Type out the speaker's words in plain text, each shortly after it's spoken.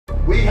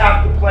We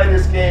have to play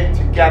this game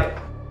together.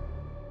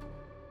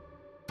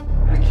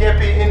 We can't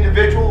be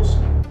individuals.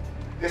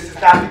 This is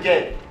not the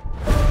game.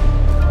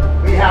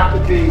 We have to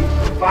be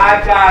 5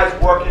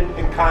 guys working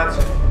in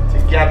concert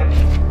together.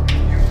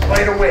 You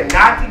play to win,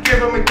 not to give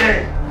them a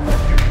game.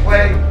 You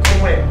play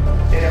to win.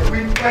 And if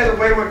we play the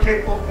way we're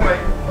capable of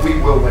playing, we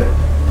will win.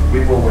 We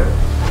will win.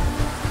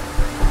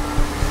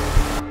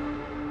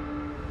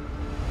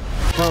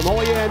 From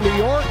Olean, New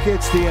York,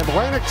 it's the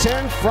Atlantic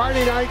 10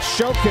 Friday Night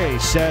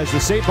Showcase as the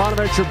St.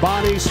 Bonaventure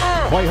Bonnies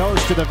play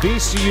host to the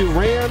VCU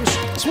Rams.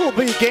 This will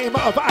be a game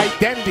of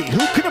identity.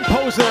 Who can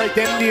impose their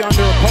identity on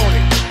their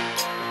opponent?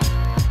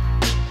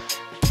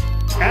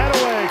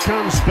 Adaway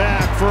comes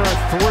back for a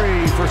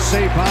 3 for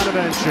St.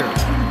 Bonaventure.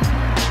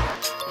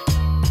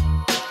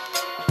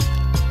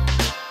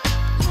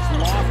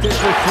 Lofted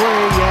for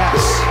 3,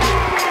 yes.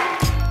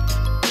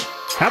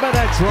 How about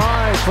that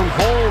drive from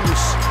Holmes,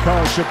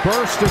 coach? A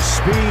burst of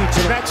speed.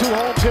 That's who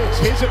Holmes is.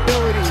 His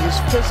ability, his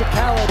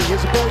physicality,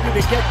 his ability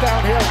to get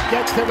downhill,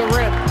 get to the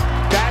rim.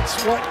 That's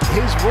what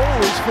his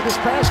role is for this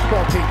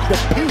basketball team. The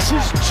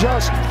pieces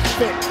just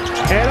fit.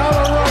 And on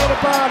the run of the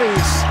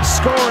Bonnies,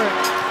 scoring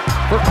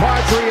for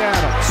Quadri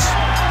Adams.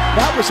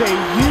 That was a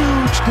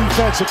huge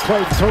defensive play.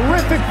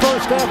 Terrific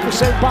first half for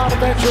St.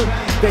 Bonaventure.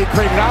 They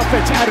created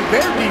offense out of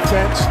their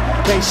defense.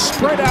 They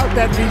spread out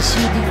that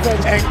VCU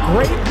defense, and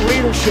great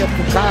leadership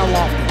from Kyle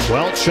Lofton.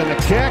 Welch and the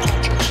kick.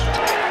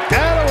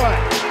 Adaway.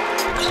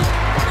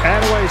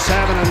 Adaway's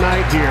having a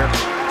night here.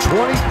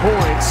 20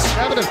 points,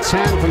 7 of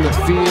 10 from the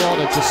field.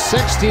 It's a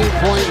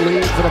 16-point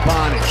lead for the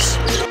Bonnies.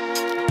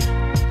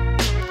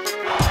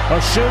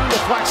 Oshun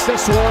deflects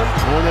this one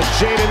on the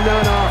Jaden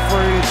Nunn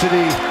offering to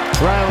the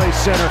Riley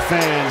Center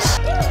fans.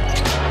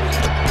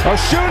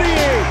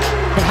 Oshun!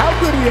 But how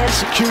good the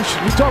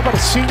execution. You talk about a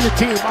senior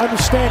team,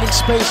 understanding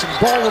space and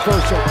ball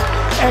reversal.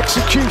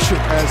 Execution.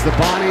 As the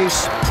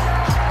Bonnies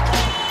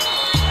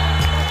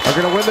are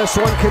going to win this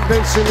one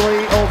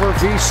convincingly over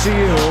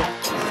VCU.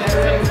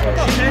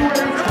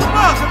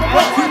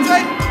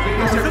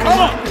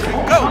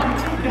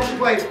 Who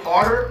played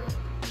harder?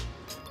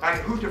 And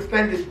who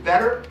defended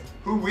better?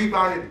 Who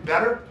rebounded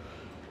better?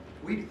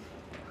 We did.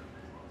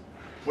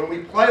 When we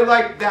play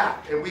like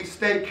that and we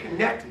stay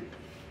connected,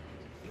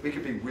 we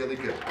could be really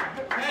good.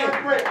 Hey,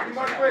 great.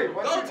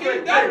 Go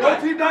Team Dynamite. Go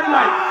Team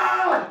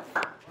Dynamite.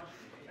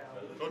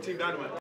 Go Team Dynamite.